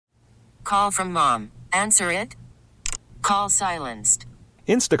Call from mom. Answer it. Call silenced.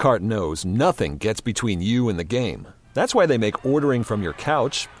 Instacart knows nothing gets between you and the game. That's why they make ordering from your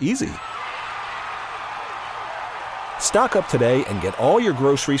couch easy. Stock up today and get all your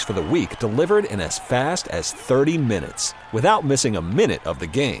groceries for the week delivered in as fast as 30 minutes without missing a minute of the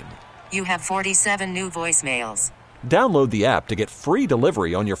game. You have 47 new voicemails. Download the app to get free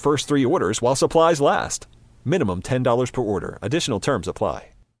delivery on your first 3 orders while supplies last. Minimum $10 per order. Additional terms apply.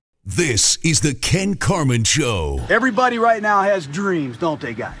 This is the Ken Carman Show. Everybody right now has dreams, don't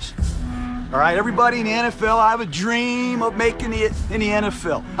they, guys? All right, everybody in the NFL, I have a dream of making it in the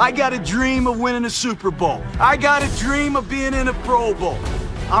NFL. I got a dream of winning a Super Bowl. I got a dream of being in a Pro Bowl.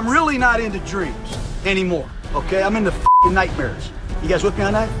 I'm really not into dreams anymore, okay? I'm into f***ing nightmares. You guys with me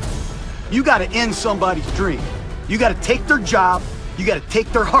on that? You got to end somebody's dream. You got to take their job. You got to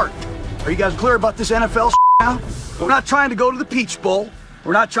take their heart. Are you guys clear about this NFL now? We're not trying to go to the Peach Bowl.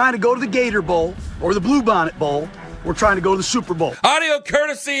 We're not trying to go to the Gator Bowl or the Bluebonnet Bowl. We're trying to go to the Super Bowl. Audio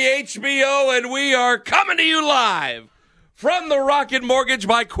courtesy HBO, and we are coming to you live from the Rocket Mortgage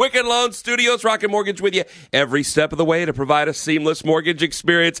by Quicken Loan Studios. Rocket Mortgage with you every step of the way to provide a seamless mortgage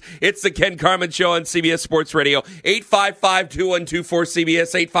experience. It's the Ken Carman Show on CBS Sports Radio.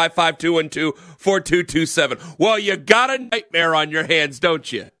 855-212-4CBS, 855-212-4227. Well, you got a nightmare on your hands,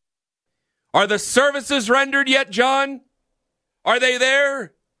 don't you? Are the services rendered yet, John? Are they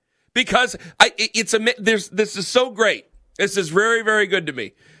there? Because this is so great. This is very, very good to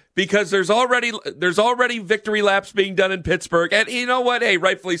me because there's already victory laps being done in Pittsburgh, and you know what? Hey,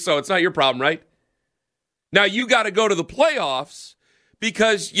 rightfully so. It's not your problem, right? Now you got to go to the playoffs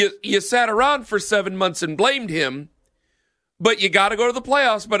because you sat around for 7 months and blamed him, but you got to go to the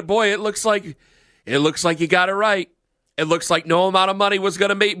playoffs. But boy, it looks like you got it right. It looks like no amount of money was going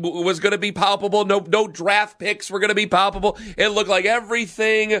to be palpable. No draft picks were going to be palpable. It looked like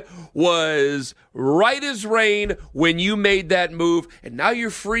everything was right as rain when you made that move, and now you're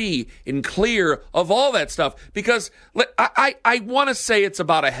free and clear of all that stuff. Because I want to say it's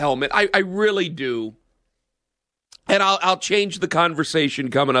about a helmet. I really do, and I'll change the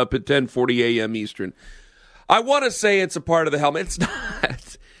conversation coming up at 10:40 a.m. Eastern. I want to say it's a part of the helmet. It's not.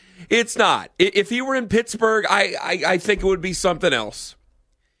 It's not. If he were in Pittsburgh, I think it would be something else.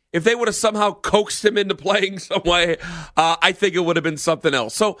 If they would have somehow coaxed him into playing some way, I think it would have been something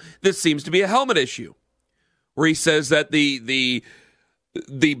else. So this seems to be a helmet issue, where he says that the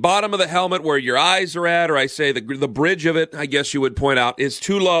bottom of the helmet where your eyes are at, or I say the bridge of it, I guess you would point out, is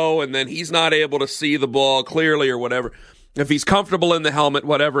too low, and then he's not able to see the ball clearly or whatever. If he's comfortable in the helmet,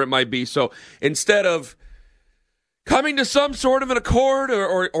 whatever it might be. So instead of coming to some sort of an accord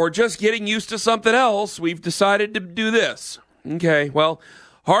or just getting used to something else, we've decided to do this. Okay, well,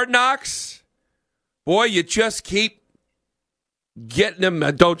 Hard Knocks, boy, you just keep getting them,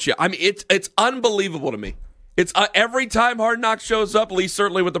 don't you? I mean, it's unbelievable to me. It's every time Hard Knocks shows up, at least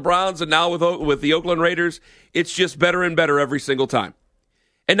certainly with the Browns and now with the Oakland Raiders, it's just better and better every single time.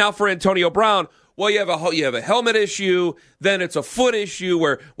 And now for Antonio Brown, well, you have a helmet issue, then it's a foot issue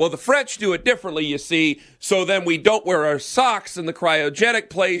where, well, the French do it differently, you see, so then we don't wear our socks in the cryogenic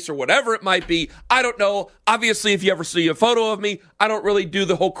place or whatever it might be. I don't know. Obviously, if you ever see a photo of me, I don't really do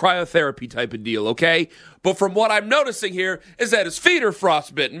the whole cryotherapy type of deal, okay? But from what I'm noticing here is that his feet are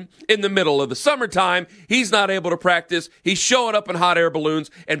frostbitten in the middle of the summertime. He's not able to practice. He's showing up in hot air balloons.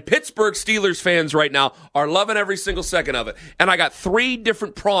 And Pittsburgh Steelers fans right now are loving every single second of it. And I got 3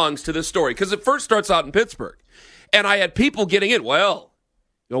 different prongs to this story because it first starts out in Pittsburgh. And I had people getting in. Well,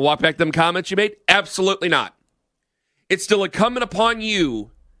 you want to walk back them comments you made? Absolutely not. It's still incumbent upon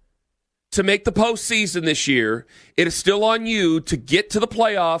you to make the postseason this year. It is still on you to get to the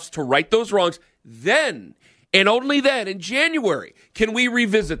playoffs, to right those wrongs. Then, and only then, in January, can we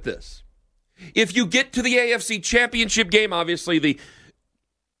revisit this. If you get to the AFC Championship game, obviously the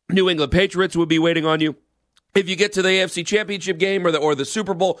New England Patriots would be waiting on you. If you get to the AFC Championship game or the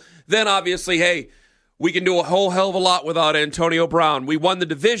Super Bowl, then obviously, hey, we can do a whole hell of a lot without Antonio Brown. We won the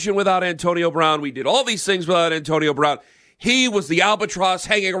division without Antonio Brown. We did all these things without Antonio Brown. He was the albatross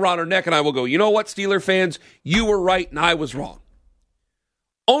hanging around our neck, and I will go, you know what, Steeler fans? You were right, and I was wrong.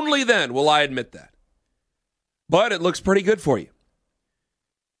 Only then will I admit that. But it looks pretty good for you.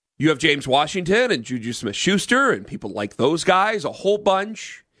 You have James Washington and Juju Smith-Schuster and people like those guys, a whole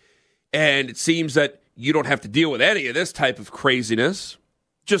bunch. And it seems that you don't have to deal with any of this type of craziness.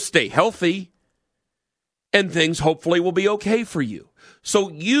 Just stay healthy, and things hopefully will be okay for you.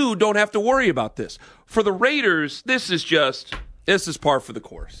 So you don't have to worry about this. For the Raiders, this is par for the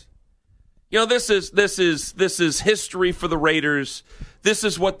course. You know, this is history for the Raiders. This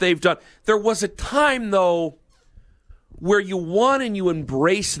is what they've done. There was a time, though, where you won and you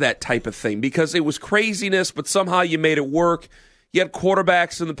embrace that type of thing because it was craziness, but somehow you made it work. You had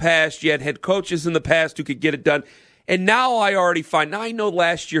quarterbacks in the past. You had head coaches in the past who could get it done. And now I already find, now I know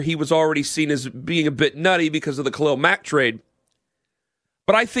last year he was already seen as being a bit nutty because of the Khalil Mack trade.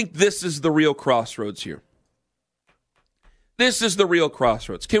 But I think this is the real crossroads here. This is the real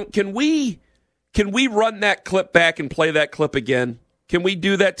crossroads. Can we run that clip back and play that clip again? Can we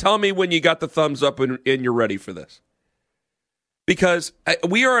do that? Tell me when you got the thumbs up and you're ready for this. Because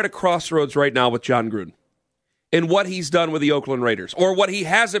we are at a crossroads right now with John Gruden and what he's done with the Oakland Raiders, or what he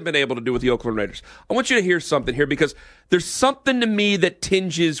hasn't been able to do with the Oakland Raiders. I want you to hear something here, because there's something to me that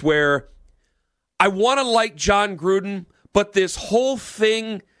tinges where I want to like John Gruden, but this whole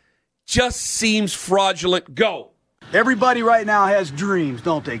thing just seems fraudulent. Go. Everybody right now has dreams,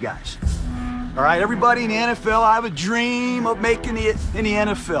 don't they, guys? All right, everybody in the NFL, I have a dream of making it in the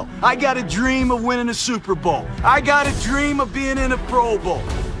NFL. I got a dream of winning a Super Bowl. I got a dream of being in a Pro Bowl.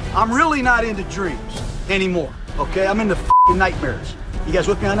 I'm really not into dreams anymore, okay? I'm into f***ing nightmares. You guys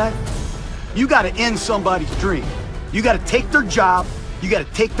with me on that? You got to end somebody's dream. You got to take their job. You got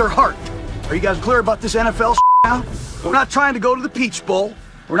to take their heart. Are you guys clear about this NFL now? We're not trying to go to the Peach Bowl.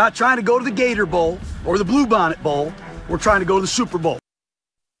 We're not trying to go to the Gator Bowl or the Bluebonnet Bowl. We're trying to go to the Super Bowl.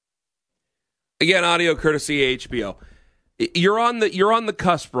 Again, audio courtesy HBO. You're on the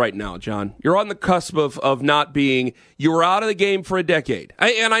cusp right now, John. You're on the cusp of not being. You were out of the game for a decade,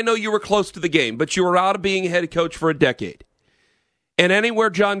 and I know you were close to the game, but you were out of being head coach for a decade. And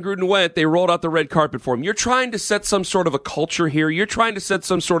anywhere John Gruden went, they rolled out the red carpet for him. You're trying to set some sort of a culture here. You're trying to set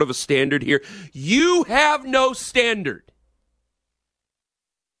some sort of a standard here. You have no standard.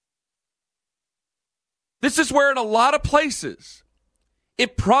 This is where in a lot of places,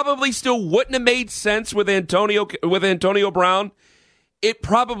 it probably still wouldn't have made sense with Antonio Brown. It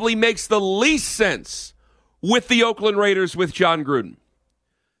probably makes the least sense with the Oakland Raiders with John Gruden.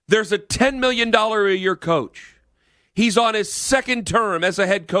 There's a $10 million a year coach. He's on his second term as a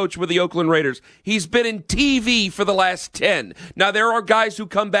head coach with the Oakland Raiders. He's been in TV for the last 10. Now, there are guys who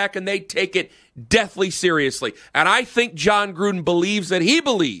come back and they take it deathly seriously. And I think John Gruden believes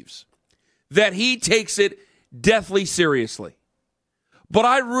that he takes it deathly seriously. But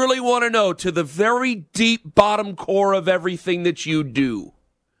I really want to know, to the very deep bottom core of everything that you do,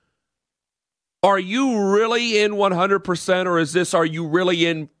 are you really in 100%, or are you really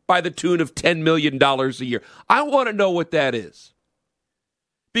in by the tune of $10 million a year? I want to know what that is.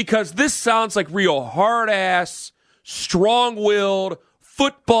 Because this sounds like real hard-ass, strong-willed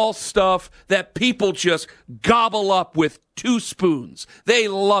football stuff that people just gobble up with 2 spoons. They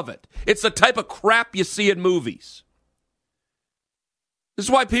love it. It's the type of crap you see in movies. This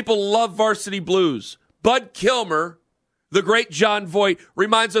is why people love Varsity Blues. Bud Kilmer, the great John Voight,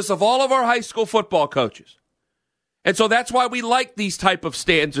 reminds us of all of our high school football coaches. And so that's why we like these type of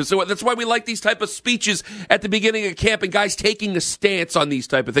stanzas. So that's why we like these type of speeches at the beginning of camp and guys taking a stance on these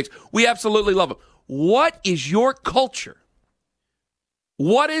type of things. We absolutely love them. What is your culture?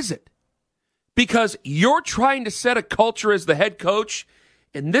 What is it? Because you're trying to set a culture as the head coach,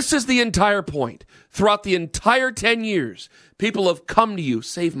 and this is the entire point. Throughout the entire 10 years, people have come to you,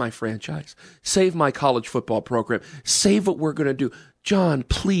 save my franchise, save my college football program, save what we're going to do. John,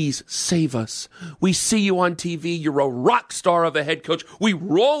 please save us. We see you on TV. You're a rock star of a head coach. We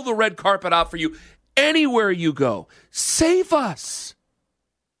roll the red carpet out for you anywhere you go. Save us.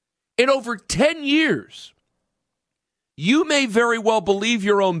 In over 10 years, you may very well believe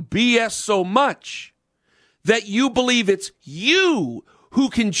your own BS so much that you believe it's you who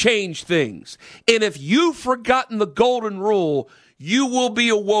can change things. And if you've forgotten the golden rule, you will be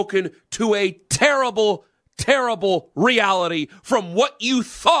awoken to a terrible, terrible reality from what you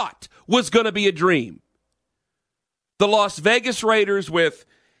thought was going to be a dream. The Las Vegas Raiders, with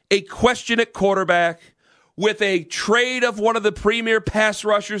a question at quarterback, with a trade of one of the premier pass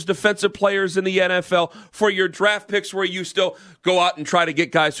rushers, defensive players in the NFL for your draft picks, where you still go out and try to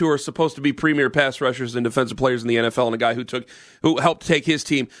get guys who are supposed to be premier pass rushers and defensive players in the NFL, and a guy who helped take his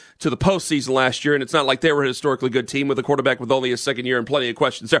team to the postseason last year. And it's not like they were a historically good team with a quarterback with only a second year and plenty of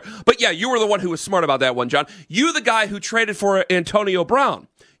questions there. But yeah, you were the one who was smart about that one, John. You the guy who traded for Antonio Brown.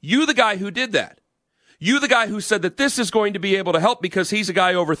 You the guy who did that. You the guy who said that this is going to be able to help because he's a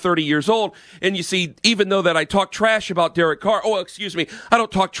guy over 30 years old. And you see, even though that I talk trash about Derek Carr, I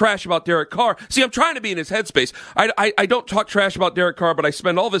don't talk trash about Derek Carr. See, I'm trying to be in his headspace. I don't talk trash about Derek Carr, but I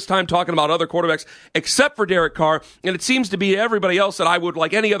spend all this time talking about other quarterbacks except for Derek Carr. And it seems to be everybody else that I would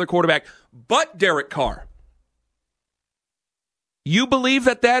like any other quarterback but Derek Carr. You believe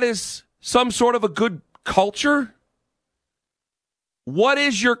that is some sort of a good culture? What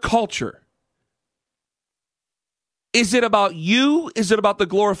is your culture? Is it about you? Is it about the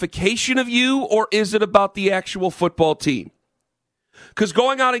glorification of you? Or is it about the actual football team? Because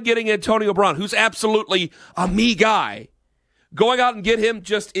going out and getting Antonio Brown, who's absolutely a me guy, going out and get him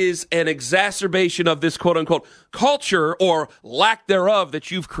just is an exacerbation of this quote-unquote culture or lack thereof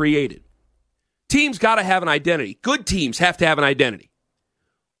that you've created. Teams got to have an identity. Good teams have to have an identity.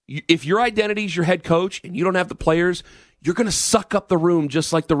 If your identity is your head coach and you don't have the players, you're going to suck up the room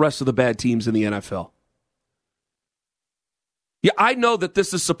just like the rest of the bad teams in the NFL. Yeah, I know that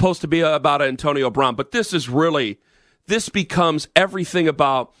this is supposed to be about Antonio Brown, but this becomes everything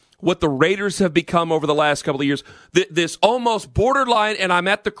about what the Raiders have become over the last couple of years. This almost borderline, and I'm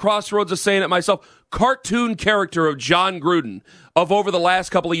at the crossroads of saying it myself, cartoon character of John Gruden of over the last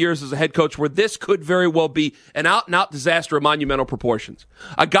couple of years as a head coach, where this could very well be an out-and-out disaster of monumental proportions.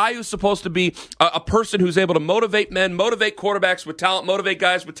 A guy who's supposed to be a person who's able to motivate men, motivate quarterbacks with talent, motivate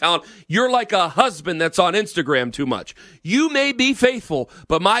guys with talent. You're like a husband that's on Instagram too much. You may be faithful,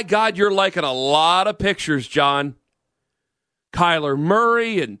 but my God, you're liking a lot of pictures, John. Kyler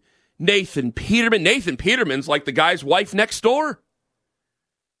Murray and Nathan Peterman. Nathan Peterman's like the guy's wife next door.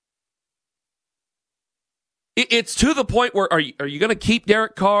 It's to the point where are you going to keep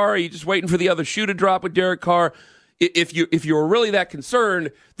Derek Carr? Are you just waiting for the other shoe to drop with Derek Carr? If you were really that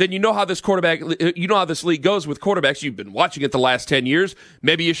concerned, then you know how this league goes with quarterbacks. You've been watching it the last 10 years.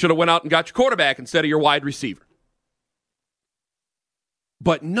 Maybe you should have went out and got your quarterback instead of your wide receiver.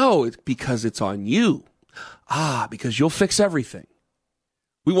 But no, it's because it's on you. Because you'll fix everything.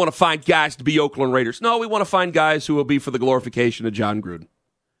 We want to find guys to be Oakland Raiders. No, we want to find guys who will be for the glorification of John Gruden.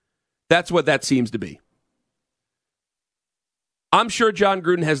 That's what that seems to be. I'm sure John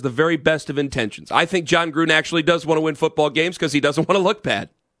Gruden has the very best of intentions. I think John Gruden actually does want to win football games because he doesn't want to look bad.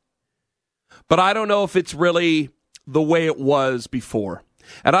 But I don't know if it's really the way it was before.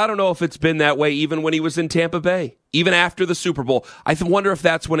 And I don't know if it's been that way even when he was in Tampa Bay, even after the Super Bowl. I wonder if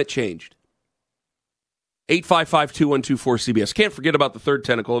that's when it changed. 855-2124-CBS. Can't forget about the third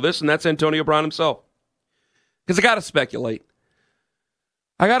tentacle of this, and that's Antonio Brown himself. Because I got to speculate.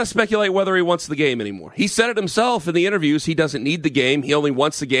 Whether he wants the game anymore. He said it himself in the interviews. He doesn't need the game. He only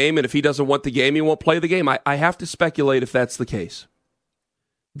wants the game, and if he doesn't want the game, he won't play the game. I have to speculate if that's the case.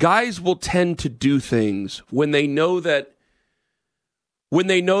 Guys will tend to do things when they know that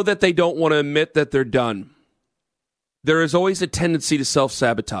they don't want to admit that they're done. There is always a tendency to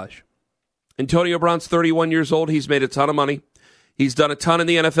self-sabotage. Antonio Brown's 31 years old. He's made a ton of money. He's done a ton in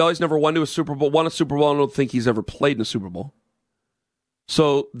the NFL. He's never won a Super Bowl. I don't think he's ever played in a Super Bowl.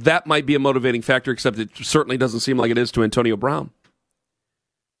 So that might be a motivating factor, except it certainly doesn't seem like it is to Antonio Brown.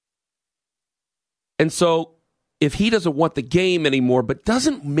 And so if he doesn't want the game anymore, but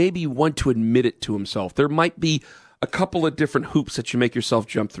doesn't maybe want to admit it to himself, there might be a couple of different hoops that you make yourself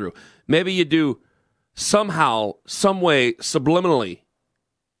jump through. Maybe you do somehow, some way, subliminally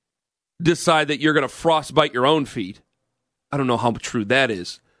decide that you're going to frostbite your own feet. I don't know how true that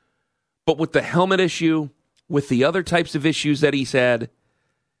is. But with the helmet issue, with the other types of issues that he's had,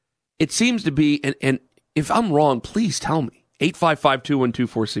 it seems to be, and if I'm wrong, please tell me,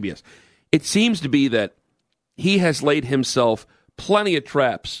 855-2124-CBS. It seems to be that he has laid himself plenty of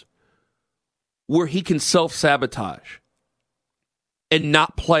traps where he can self-sabotage and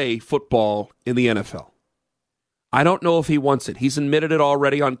not play football in the NFL. I don't know if he wants it. He's admitted it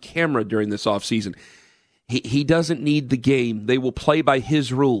already on camera during this offseason. He doesn't need the game. They will play by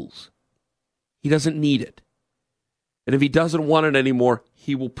his rules. He doesn't need it. And if he doesn't want it anymore,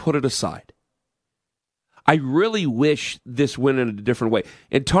 he will put it aside. I really wish this went in a different way.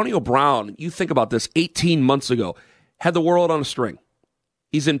 Antonio Brown, you think about this, 18 months ago, had the world on a string.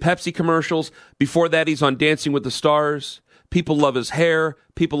 He's in Pepsi commercials. Before that, he's on Dancing with the Stars. People love his hair.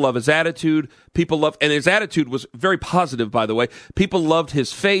 People love his attitude. And his attitude was very positive, by the way. People loved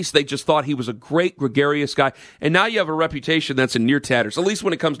his face. They just thought he was a great, gregarious guy. And now you have a reputation that's in near tatters, at least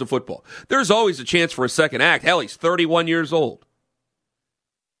when it comes to football. There's always a chance for a second act. Hell, he's 31 years old.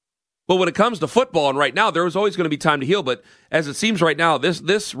 But when it comes to football, and right now, there was always going to be time to heal. But as it seems right now,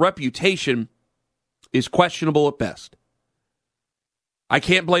 this reputation is questionable at best. I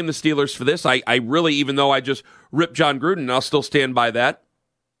can't blame the Steelers for this. I really, even though I just ripped John Gruden, I'll still stand by that.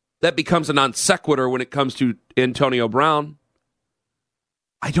 That becomes a non sequitur when it comes to Antonio Brown.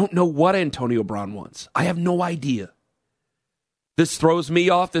 I don't know what Antonio Brown wants. I have no idea. This throws me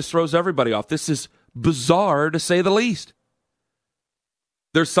off. This throws everybody off. This is bizarre, to say the least.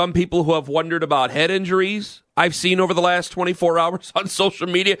 There's some people who have wondered about head injuries I've seen over the last 24 hours on social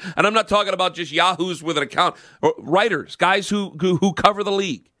media. And I'm not talking about just yahoos with an account. Or writers, guys who cover the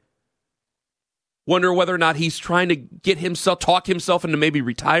league. Wonder whether or not he's trying to talk himself into maybe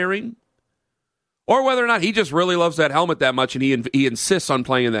retiring. Or whether or not he just really loves that helmet that much and he insists on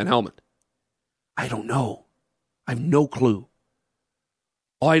playing in that helmet. I don't know. I have no clue.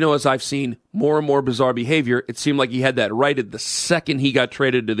 All I know is I've seen more and more bizarre behavior. It seemed like he had that right at the second he got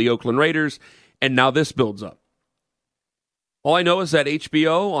traded to the Oakland Raiders, and now this builds up. All I know is that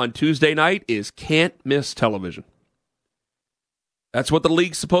HBO on Tuesday night is can't-miss television. That's what the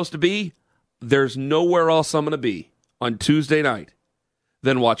league's supposed to be. There's nowhere else I'm going to be on Tuesday night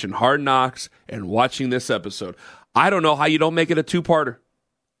than watching Hard Knocks and watching this episode. I don't know how you don't make it a two-parter.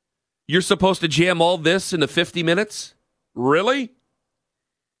 You're supposed to jam all this into 50 minutes? Really?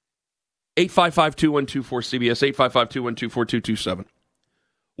 855-212-4CBS, 855-212-4227.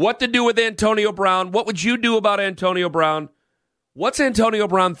 What to do with Antonio Brown? What would you do about Antonio Brown? What's Antonio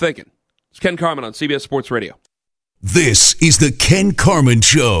Brown thinking? It's Ken Carman on CBS Sports Radio. This is the Ken Carman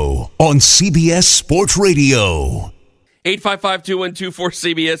Show on CBS Sports Radio.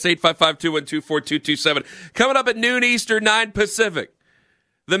 855-212-4CBS, 855-212-4227. Coming up at noon Eastern, 9 Pacific.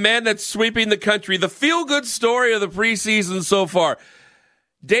 The man that's sweeping the country, the feel-good story of the preseason so far.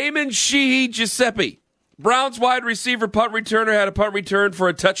 Damon Sheehy Giuseppe, Browns wide receiver punt returner, had a punt return for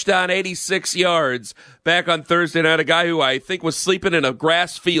a touchdown, 86 yards back on Thursday night. A guy who I think was sleeping in a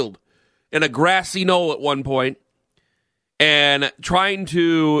grass field, in a grassy knoll at one point, and trying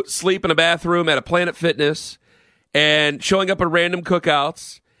to sleep in a bathroom at a Planet Fitness, and showing up at random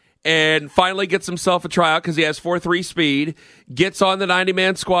cookouts, and finally gets himself a tryout because he has 4.3 speed, gets on the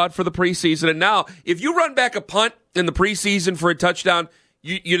 90-man squad for the preseason. And now, if you run back a punt in the preseason for a touchdown,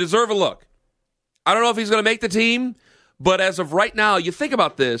 you deserve a look. I don't know if he's going to make the team, but as of right now, you think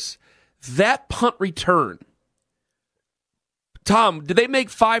about this, that punt return. Tom, did they make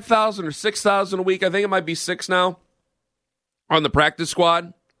 $5,000 or $6,000 a week? I think it might be $6,000 now on the practice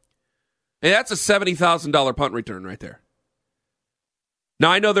squad. And that's a $70,000 punt return right there. Now,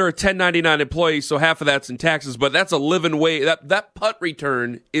 I know they're a 1099 employee, so half of that's in taxes, but that's a living wage. That punt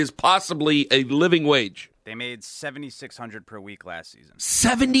return is possibly a living wage. They made $7,600 per week last season.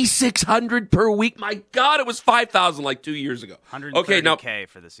 $7,600 per week? My God, it was $5,000 like 2 years ago. $130K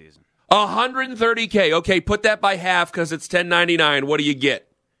for the season. $130K. Okay, put that by half because it's $10.99. What do you get?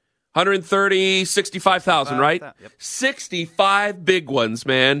 130, 65,000, right? Yep. 65 big ones,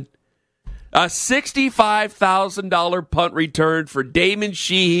 man. A $65,000 punt return for Damon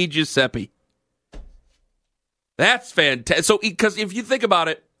Sheehy Giuseppe. That's fantastic. So, because if you think about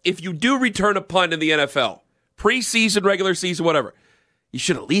it, if you do return a punt in the NFL, preseason, regular season, whatever, you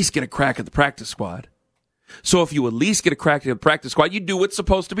should at least get a crack at the practice squad. So if you at least get a crack at the practice squad, you do what's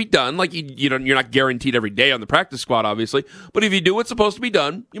supposed to be done. Like you're not guaranteed every day on the practice squad, obviously. But if you do what's supposed to be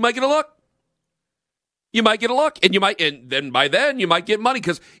done, you might get a look. You might get a look, and then by then you might get money.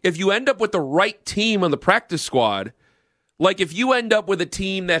 Because if you end up with the right team on the practice squad, like if you end up with a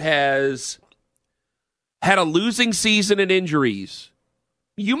team that has had a losing season and injuries,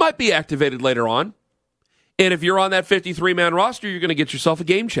 you might be activated later on. And if you're on that 53-man roster, you're going to get yourself a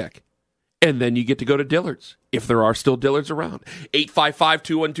game check. And then you get to go to Dillard's, if there are still Dillard's around.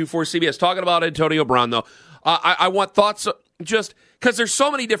 855-2124-CBS. Talking about Antonio Brown, though. I want thoughts just because there's so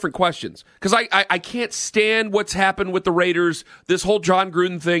many different questions. Because I can't stand what's happened with the Raiders, this whole John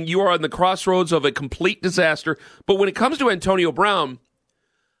Gruden thing. You are on the crossroads of a complete disaster. But when it comes to Antonio Brown,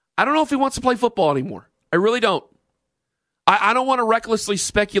 I don't know if he wants to play football anymore. I really don't. I don't want to recklessly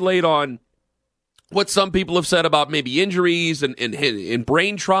speculate on what some people have said about maybe injuries and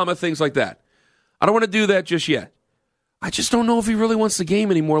brain trauma, things like that. I don't want to do that just yet. I just don't know if he really wants the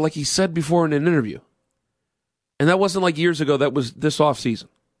game anymore, like he said before in an interview. And that wasn't like years ago. That was this offseason.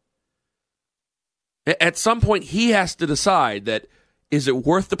 At some point, he has to decide that, is it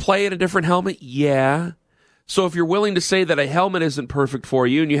worth to play in a different helmet? Yeah. So if you're willing to say that a helmet isn't perfect for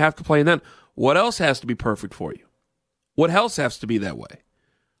you and you have to play in that, what else has to be perfect for you? What else has to be that way?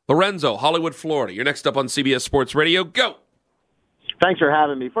 Lorenzo, Hollywood, Florida. You're next up on CBS Sports Radio. Go. Thanks for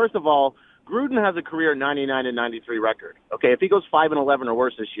having me. First of all, Gruden has a career 99-93 record. Okay, if he goes 5-11 or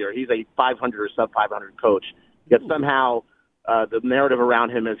worse this year, he's a 500 or sub-500 coach. Yet somehow the narrative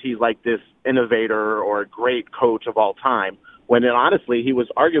around him is he's like this innovator or great coach of all time, when honestly he was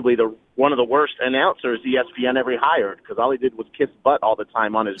arguably one of the worst announcers ESPN ever hired, because all he did was kiss butt all the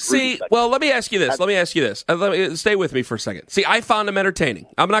time on his See, well, let me ask you this. Stay with me for a second. See, I found him entertaining.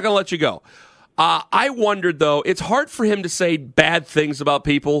 I'm not going to let you go. I wondered, though, it's hard for him to say bad things about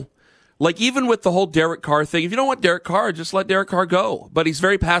people. Like, even with the whole Derek Carr thing, if you don't want Derek Carr, just let Derek Carr go. But he's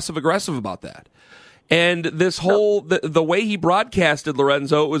very passive-aggressive about that. And this whole, the way he broadcasted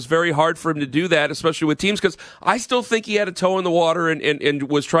Lorenzo, it was very hard for him to do that, especially with teams, because I still think he had a toe in the water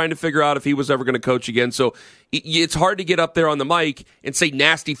and was trying to figure out if he was ever going to coach again. So it's hard to get up there on the mic and say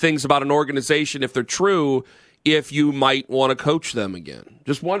nasty things about an organization if they're true, if you might want to coach them again.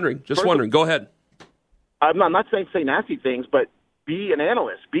 Just wondering. Go ahead. I'm not saying say nasty things, but be an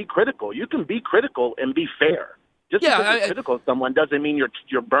analyst. Be critical. You can be critical and be fair. Just because you're critical of someone doesn't mean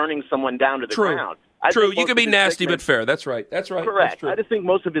you're burning someone down to the ground. True, you can be nasty but fair. That's right. Correct. I just think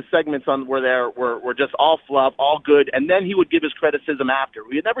most of his segments were just all fluff, all good, and then he would give his criticism after.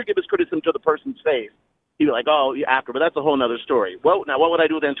 He would never give his criticism to the person's face. He'd be like, oh, after, but that's a whole other story. Well, now what would I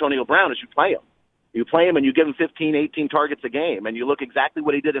do with Antonio Brown is you play him. You play him and you give him 15, 18 targets a game, and you look exactly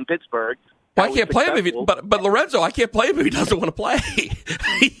what he did in Pittsburgh. Well, I can't play him if but Lorenzo, I can't play him if he doesn't want to play.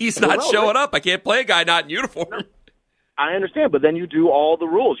 He's not showing up. I can't play a guy not in uniform. I understand, but then you do all the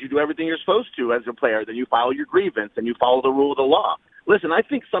rules. You do everything you're supposed to as a player. Then you file your grievance, and you follow the rule of the law. Listen, I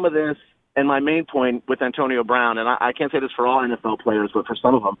think some of this, and my main point with Antonio Brown, and I can't say this for all NFL players, but for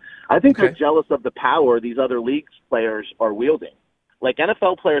some of them, I think they're jealous of the power these other leagues players are wielding. Like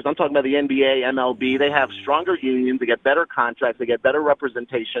NFL players, I'm talking about the NBA, MLB, they have stronger unions, they get better contracts, they get better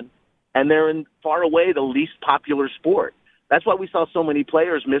representation, and they're in far away the least popular sport. That's why we saw so many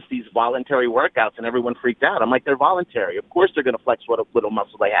players miss these voluntary workouts and everyone freaked out. I'm like, they're voluntary. Of course they're going to flex what little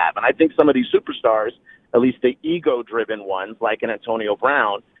muscle they have. And I think some of these superstars, at least the ego-driven ones, like an Antonio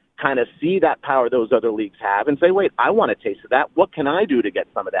Brown, kind of see that power those other leagues have and say, wait, I want a taste of that. What can I do to get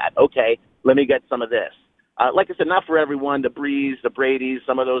some of that? Okay, let me get some of this. Like I said, not for everyone, the Brees, the Bradys,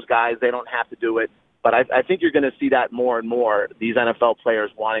 some of those guys, they don't have to do it. But I think you're going to see that more and more, these NFL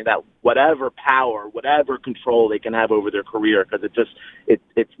players wanting that whatever power, whatever control they can have over their career, because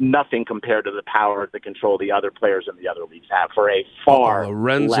it's nothing compared to the power, the control the other players in the other leagues have for a far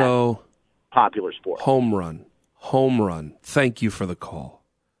less popular sport. Home run. Thank you for the call.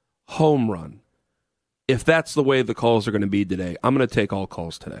 Home run. If that's the way the calls are going to be today, I'm going to take all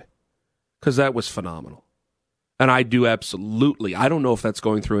calls today because that was phenomenal. And I do absolutely. I don't know if that's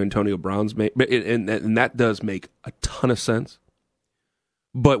going through Antonio Brown's, and that does make a ton of sense.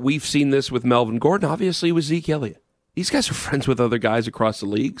 But we've seen this with Melvin Gordon, obviously with Zeke Elliott. These guys are friends with other guys across the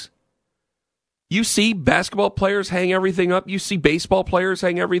leagues. You see basketball players hang everything up. You see baseball players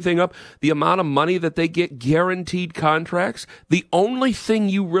hang everything up. The amount of money that they get, guaranteed contracts. The only thing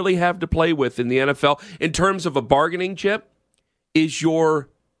you really have to play with in the NFL in terms of a bargaining chip is your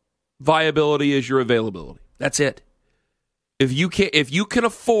viability, is your availability. That's it. If you can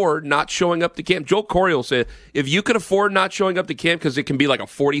afford not showing up to camp, Joel Coryell said, if you can afford not showing up to camp because it can be like a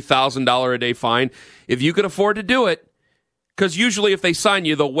 $40,000 a day fine, if you can afford to do it, because usually if they sign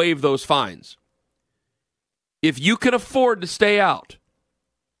you, they'll waive those fines. If you can afford to stay out,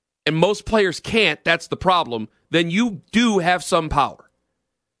 and most players can't, that's the problem, then you do have some power.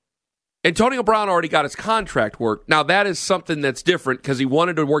 Antonio Brown already got his contract worked. Now, that is something that's different because he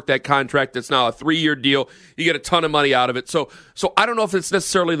wanted to work that contract. That's now a 3-year deal. You get a ton of money out of it. So I don't know if it's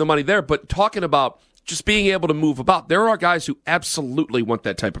necessarily the money there, but talking about just being able to move about, there are guys who absolutely want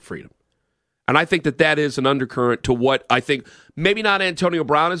that type of freedom. And I think that is an undercurrent to what I think maybe not Antonio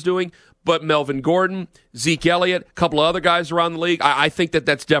Brown is doing, but Melvin Gordon, Zeke Elliott, a couple of other guys around the league, I think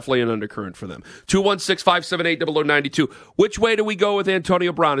that's definitely an undercurrent for them. 216-578-0092. Which way do we go with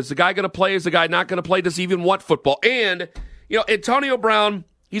Antonio Brown? Is the guy going to play? Is the guy not going to play? Does he even want football? And, Antonio Brown,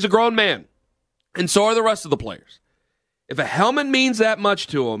 he's a grown man, and so are the rest of the players. If a helmet means that much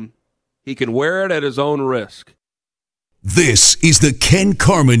to him, he can wear it at his own risk. This is the Ken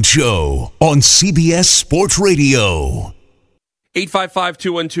Carman Show on CBS Sports Radio.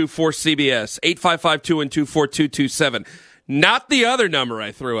 855-212-4CBS, 855-212-4227. Not the other number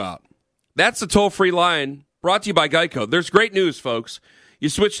I threw out. That's the toll-free line brought to you by Geico. There's great news, folks. You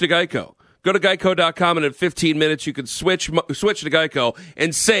switch to Geico. Go to geico.com, and in 15 minutes you can switch to Geico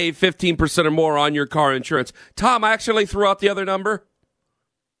and save 15% or more on your car insurance. Tom, I actually threw out the other number.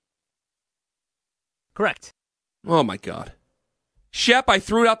 Correct. Oh, my God. Shep, I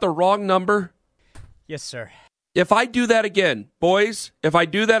threw out the wrong number. Yes, sir. If I do that again, boys, and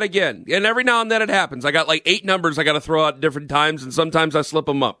every now and then it happens. I got like 8 numbers I got to throw out at different times, and sometimes I slip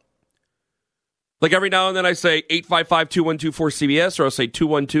them up. Like every now and then I say 855-212-4CBS, or I'll say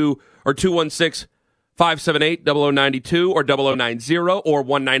 212 or 216-578-0092 or 0090 or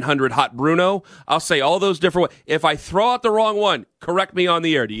 1-900-HOT-BRUNO. I'll say all those different ways. If I throw out the wrong one, correct me on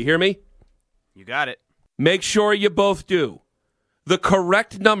the air. Do you hear me? You got it. Make sure you both do. The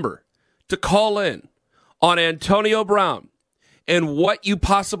correct number to call in on Antonio Brown and what you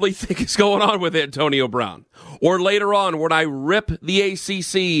possibly think is going on with Antonio Brown. Or later on, when I rip the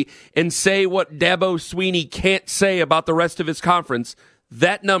ACC and say what Dabo Swinney can't say about the rest of his conference,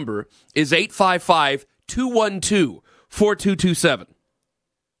 that number is 855-212-4227.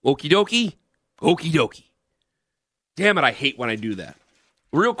 Okie dokie, okie dokie. Damn it, I hate when I do that.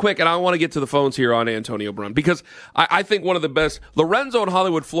 Real quick, and I want to get to the phones here on Antonio Brown, because I think one of the best, Lorenzo in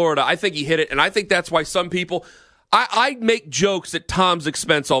Hollywood, Florida, I think he hit it, and I think that's why some people, I make jokes at Tom's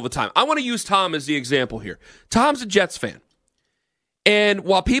expense all the time. I want to use Tom as the example here. Tom's a Jets fan. And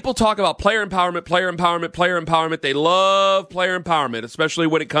while people talk about player empowerment, they love player empowerment, especially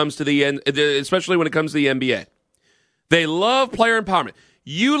when it comes to the NBA. They love player empowerment.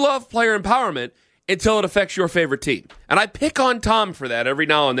 You love player empowerment until it affects your favorite team. And I pick on Tom for that every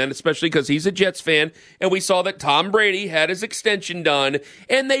now and then, especially because he's a Jets fan, and we saw that Tom Brady had his extension done,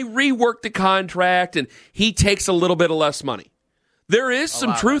 and they reworked the contract, and he takes a little bit of less money. There is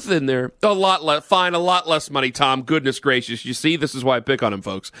some truth in there. A lot less money, Tom. Goodness gracious. You see, this is why I pick on him,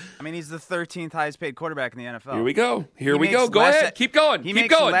 folks. I mean, he's the 13th highest paid quarterback in the NFL. Here we go. Go ahead. Keep going. Think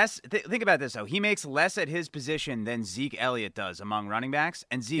about this, though. He makes less at his position than Zeke Elliott does among running backs,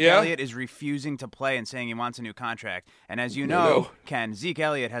 and Zeke Elliott is refusing to play and saying he wants a new contract. And as you know, Ken, Zeke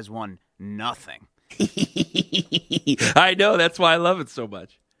Elliott has won nothing. I know. That's why I love it so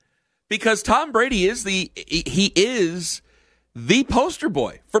much. Because Tom Brady is the poster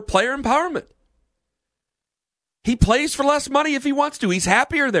boy for player empowerment. He plays for less money if he wants to. He's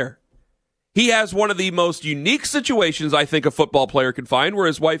happier there. He has one of the most unique situations I think a football player can find, where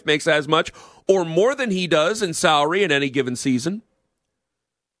his wife makes as much or more than he does in salary in any given season.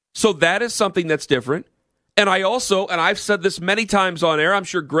 So that is something that's different. And I've said this many times on air, I'm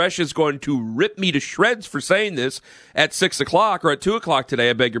sure Gresh is going to rip me to shreds for saying this at 6 o'clock or at 2 o'clock today,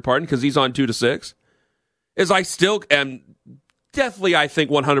 I beg your pardon, because he's on 2 to 6, is I still am definitely, I think,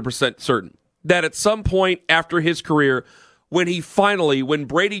 100% certain that at some point after his career, when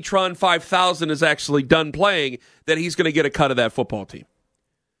Brady Tron 5000 is actually done playing, that he's going to get a cut of that football team.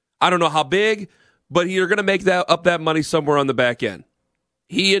 I don't know how big, but you're going to make that money somewhere on the back end.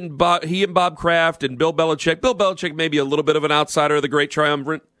 He and Bob Kraft and Bill Belichick. Bill Belichick may be a little bit of an outsider of the great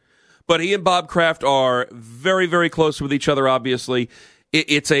triumvirate, but he and Bob Kraft are very, very close with each other, obviously.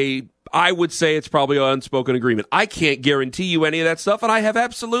 I would say it's probably an unspoken agreement. I can't guarantee you any of that stuff, and I have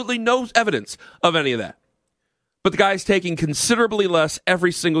absolutely no evidence of any of that. But the guy's taking considerably less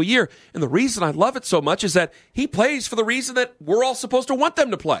every single year. And the reason I love it so much is that he plays for the reason that we're all supposed to want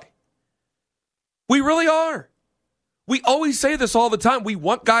them to play. We really are. We always say this all the time. We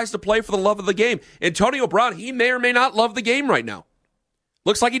want guys to play for the love of the game. Antonio Brown, he may or may not love the game right now.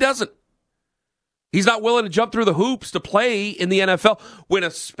 Looks like he doesn't. He's not willing to jump through the hoops to play in the NFL, when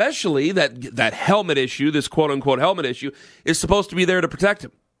especially that helmet issue, this quote-unquote helmet issue, is supposed to be there to protect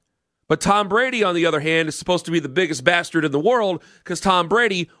him. But Tom Brady, on the other hand, is supposed to be the biggest bastard in the world, because Tom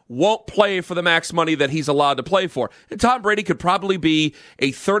Brady won't play for the max money that he's allowed to play for. And Tom Brady could probably be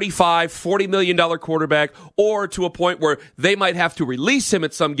a $35-40 million quarterback, or to a point where they might have to release him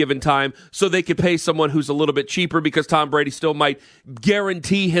at some given time so they could pay someone who's a little bit cheaper, because Tom Brady still might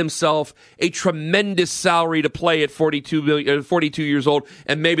guarantee himself a tremendous salary to play at 42 years old,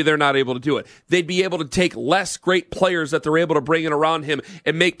 and maybe they're not able to do it. They'd be able to take less great players that they're able to bring in around him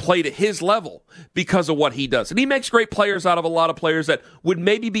and make play to his level because of what he does. And he makes great players out of a lot of players that would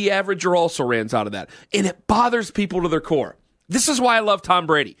maybe be average or also rans out of that. And it bothers people to their core. This is why I love Tom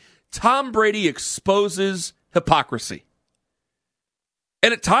Brady. Tom Brady exposes hypocrisy.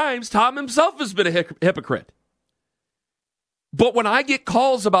 And at times, Tom himself has been a hypocrite. But when I get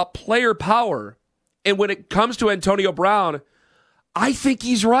calls about player power, and when it comes to Antonio Brown, I think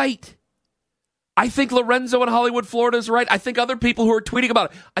he's right. I think Lorenzo in Hollywood, Florida is right. I think other people who are tweeting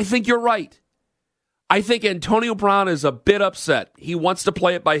about it, I think you're right. I think Antonio Brown is a bit upset. He wants to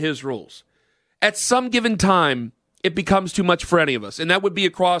play it by his rules. At some given time, it becomes too much for any of us. And that would be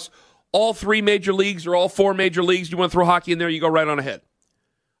across all 3 major leagues or all 4 major leagues. You want to throw hockey in there, you go right on ahead.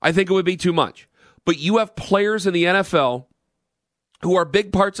 I think it would be too much. But you have players in the NFL who are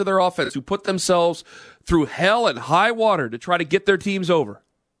big parts of their offense, who put themselves through hell and high water to try to get their teams over.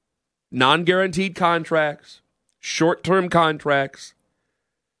 Non-guaranteed contracts, short-term contracts,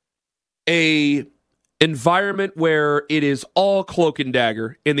 a environment where it is all cloak and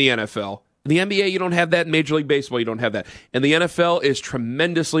dagger in the NFL. In the NBA, you don't have that. In Major League Baseball, you don't have that. And the NFL is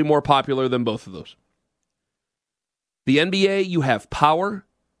tremendously more popular than both of those. The NBA, you have power.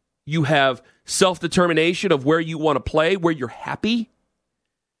 You have self-determination of where you want to play, where you're happy.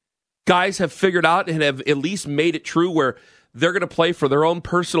 Guys have figured out and have at least made it true where they're going to play for their own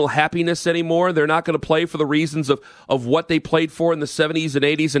personal happiness anymore. They're not going to play for the reasons of what they played for in the 70s and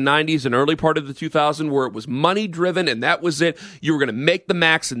 80s and 90s and early part of the 2000s, where it was money-driven and that was it. You were going to make the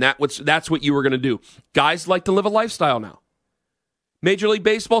max, and that's what you were going to do. Guys like to live a lifestyle now. Major League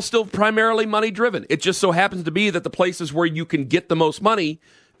Baseball is still primarily money-driven. It just so happens to be that the places where you can get the most money,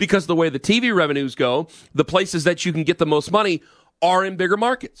 because the way the TV revenues go, the places that you can get the most money are in bigger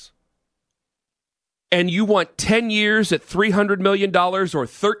markets. And you want 10 years at $300 million or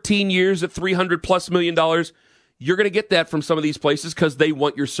 13 years at $300+ million, you're going to get that from some of these places because they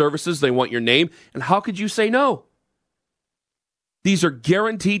want your services, they want your name. And how could you say no? These are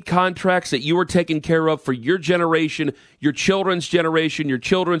guaranteed contracts that you are taking care of for your generation, your children's generation, your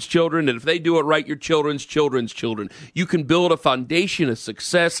children's children, and if they do it right, your children's children's children. You can build a foundation of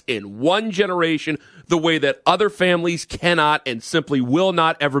success in one generation the way that other families cannot and simply will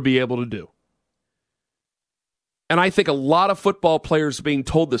not ever be able to do. And I think a lot of football players are being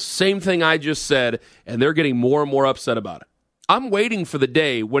told the same thing I just said, and they're getting more and more upset about it. I'm waiting for the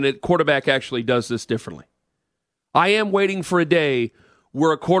day when a quarterback actually does this differently. I am waiting for a day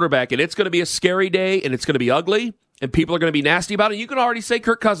where a quarterback, and it's going to be a scary day, and it's going to be ugly, and people are going to be nasty about it. You can already say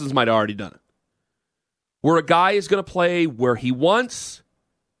Kirk Cousins might have already done it. Where a guy is going to play where he wants,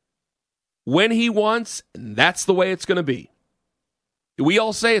 when he wants, and that's the way it's going to be. We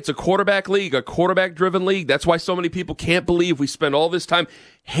all say it's a quarterback league, a quarterback-driven league. That's why so many people can't believe we spend all this time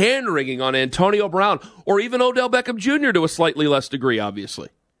hand-wringing on Antonio Brown or even Odell Beckham Jr. to a slightly less degree, obviously.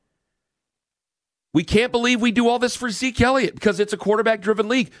 We can't believe we do all this for Zeke Elliott because it's a quarterback-driven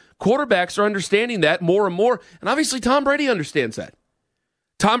league. Quarterbacks are understanding that more and more, and obviously Tom Brady understands that.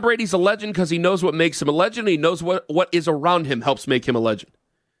 Tom Brady's a legend because he knows what makes him a legend, and he knows what is around him helps make him a legend.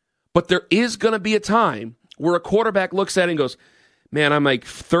 But there is going to be a time where a quarterback looks at it and goes, man, I make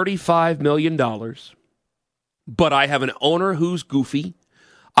 $35 million, but I have an owner who's goofy.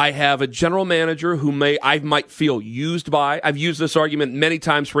 I have a general manager who I might feel used by. I've used this argument many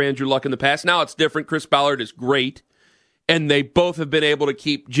times for Andrew Luck in the past. Now it's different. Chris Ballard is great, and they both have been able to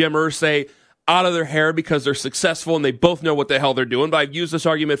keep Jim Irsay out of their hair because they're successful, and they both know what the hell they're doing. But I've used this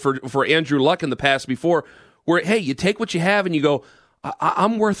argument for Andrew Luck in the past before, where, hey, you take what you have and you go,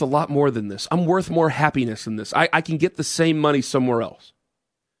 I'm worth a lot more than this. I'm worth more happiness than this. I can get the same money somewhere else.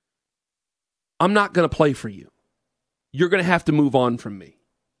 I'm not going to play for you. You're going to have to move on from me.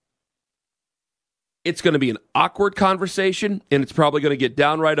 It's going to be an awkward conversation, and it's probably going to get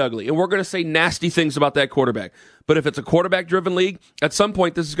downright ugly. And we're going to say nasty things about that quarterback. But if it's a quarterback-driven league, at some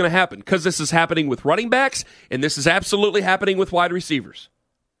point this is going to happen because this is happening with running backs, and this is absolutely happening with wide receivers.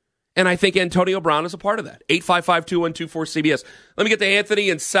 And I think Antonio Brown is a part of that. 855-2124-CBS. Let me get to Anthony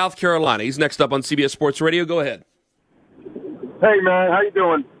in South Carolina. He's next up on CBS Sports Radio. Go ahead. Hey, man. How you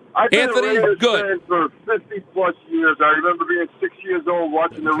doing? I've been Anthony, a Raiders good. fan for 50-plus years. I remember being 6 years old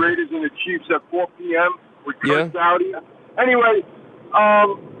watching the Raiders and the Chiefs at 4 p.m. with Kurt Dowdy. Anyway, I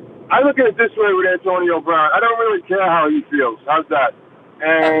look at it this way with Antonio Brown. I don't really care how he feels. How's that?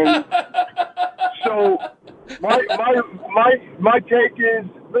 And so my take is,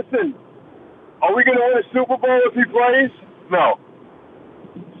 listen, are we going to win a Super Bowl if he plays? No.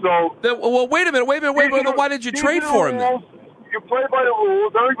 So, well, wait a minute. Why did you trade for him then? You play by the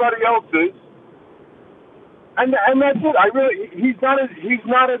rules. Everybody else is, and that's it. He's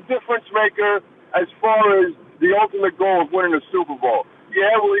not a difference maker as far as the ultimate goal of winning a Super Bowl.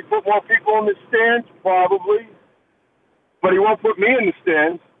 Yeah, will he put more people in the stands? Probably, but he won't put me in the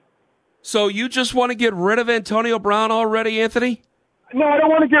stands. So you just want to get rid of Antonio Brown already, Anthony? No, I don't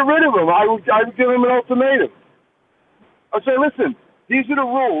want to get rid of him. I would give him an ultimatum. I'd say, listen, these are the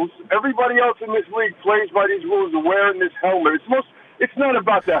rules. Everybody else in this league plays by these rules of wearing this helmet. It's not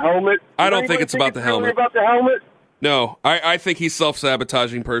about the helmet. I don't think it's about the helmet. Really about the helmet? No, I think he's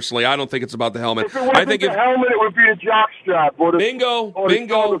self-sabotaging personally. I don't think it's about the helmet. If it wasn't the helmet, it would be the jockstrap or the bingo.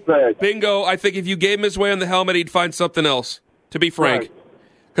 I think if you gave him his way on the helmet, he'd find something else, to be frank.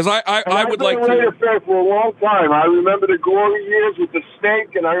 Because I would like to. I've been a Raider fan for a long time. I remember the glory years with the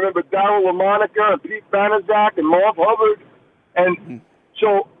Snake, and I remember Darryl LaMonica and Pete Banaszak and Marv Hubbard. And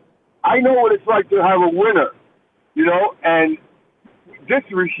so I know what it's like to have a winner, and this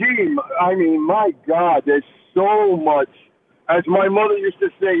regime, I mean, my God, there's so much, as my mother used to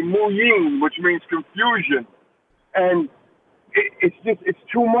say, muying, which means confusion. And it's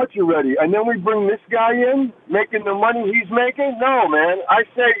too much already. And then we bring this guy in, making the money he's making? No, man. I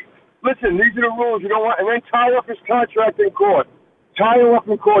say, listen, these are the rules. You don't want, and then tie up his contract in court. Tie him up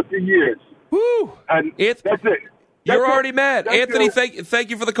in court for years. Woo! And that's it. You're already mad. Anthony,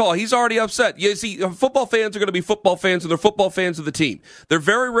 thank you for the call. He's already upset. You see, football fans are going to be football fans, and they're football fans of the team. They're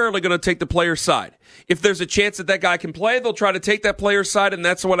very rarely going to take the player's side. If there's a chance that guy can play, they'll try to take that player's side, and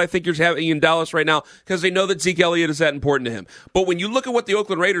that's what I think you're having in Dallas right now because they know that Zeke Elliott is that important to him. But when you look at what the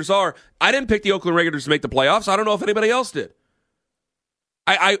Oakland Raiders are, I didn't pick the Oakland Raiders to make the playoffs. I don't know if anybody else did.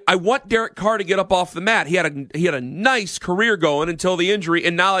 I want Derek Carr to get up off the mat. He had a nice career going until the injury,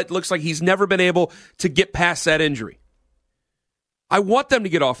 and now it looks like he's never been able to get past that injury. I want them to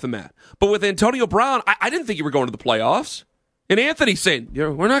get off the mat. But with Antonio Brown, I didn't think you were going to the playoffs. And Anthony's saying,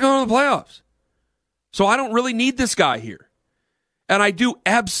 we're not going to the playoffs. So I don't really need this guy here. And I do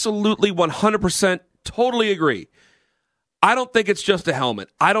absolutely 100% totally agree. I don't think it's just a helmet.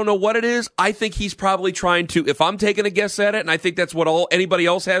 I don't know what it is. I think he's probably trying to, if I'm taking a guess at it, and I think that's what anybody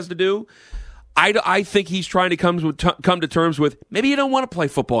else has to do, I think he's trying to come to terms with maybe you don't want to play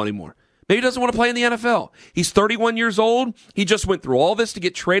football anymore. Maybe he doesn't want to play in the NFL. He's 31 years old. He just went through all this to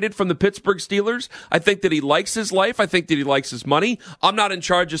get traded from the Pittsburgh Steelers. I think that he likes his life. I think that he likes his money. I'm not in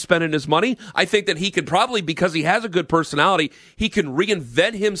charge of spending his money. I think that he could probably, because he has a good personality, he can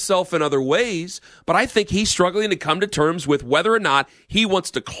reinvent himself in other ways. But I think he's struggling to come to terms with whether or not he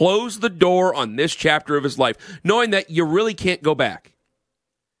wants to close the door on this chapter of his life, knowing that you really can't go back.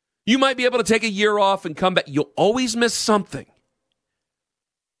 You might be able to take a year off and come back. You'll always miss something.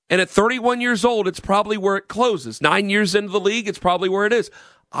 And at 31 years old, it's probably where it closes. 9 years into the league, it's probably where it is.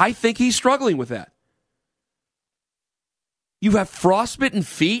 I think he's struggling with that. You have frostbitten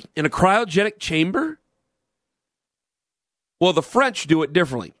feet in a cryogenic chamber? Well, the French do it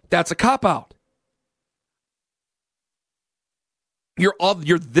differently. That's a cop-out.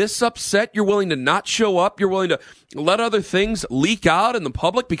 You're this upset, you're willing to not show up, you're willing to let other things leak out in the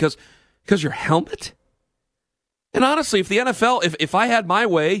public because your helmet? And honestly, if the NFL, if I had my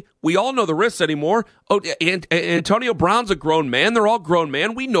way, we all know the risks anymore. Oh, and Antonio Brown's a grown man. They're all grown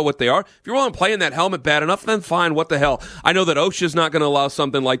men. We know what they are. If you're willing to play in that helmet bad enough, then fine, what the hell. I know that OSHA's not going to allow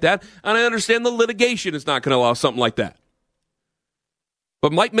something like that, and I understand the litigation is not going to allow something like that.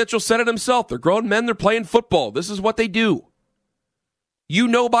 But Mike Mitchell said it himself. They're grown men. They're playing football. This is what they do. You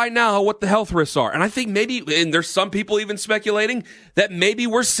know by now what the health risks are. And I think maybe, and there's some people even speculating that maybe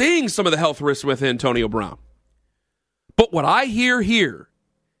we're seeing some of the health risks with Antonio Brown. But what I hear here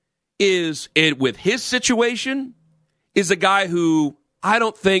is, with his situation, is a guy who I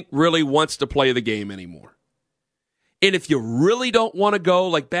don't think really wants to play the game anymore. And if you really don't want to go,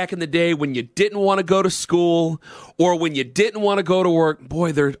 like back in the day when you didn't want to go to school or when you didn't want to go to work,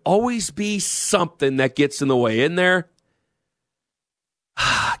 boy, there'd always be something that gets in the way. In there,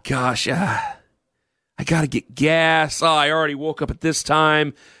 I got to get gas. I already woke up at this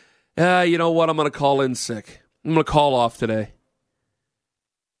time. You know what? I'm going to call in sick. I'm going to call off today.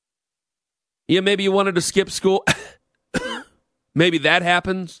 Yeah, maybe you wanted to skip school. Maybe that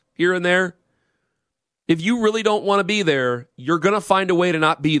happens here and there. If you really don't want to be there, you're going to find a way to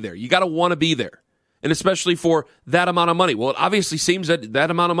not be there. You got to want to be there. And especially for that amount of money. Well, it obviously seems that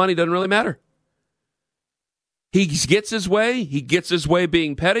amount of money doesn't really matter. He gets his way. He gets his way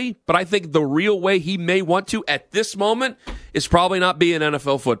being petty. But I think the real way he may want to at this moment is probably not be an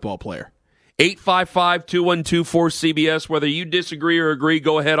NFL football player. 855-212-4CBS. Whether you disagree or agree,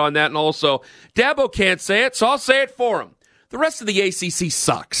 go ahead on that. And also, Dabo can't say it, so I'll say it for him. The rest of the ACC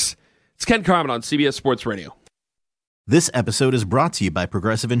sucks. It's Ken Carman on CBS Sports Radio. This episode is brought to you by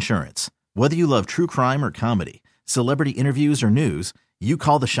Progressive Insurance. Whether you love true crime or comedy, celebrity interviews or news, you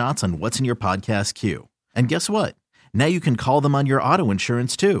call the shots on what's in your podcast queue. And guess what? Now you can call them on your auto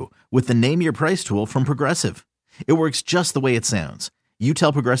insurance too with the Name Your Price tool from Progressive. It works just the way it sounds. You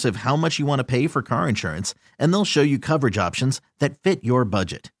tell Progressive how much you want to pay for car insurance, and they'll show you coverage options that fit your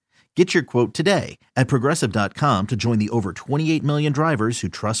budget. Get your quote today at Progressive.com to join the over 28 million drivers who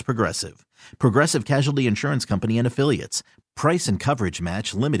trust Progressive. Progressive Casualty Insurance Company and Affiliates. Price and coverage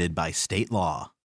match limited by state law.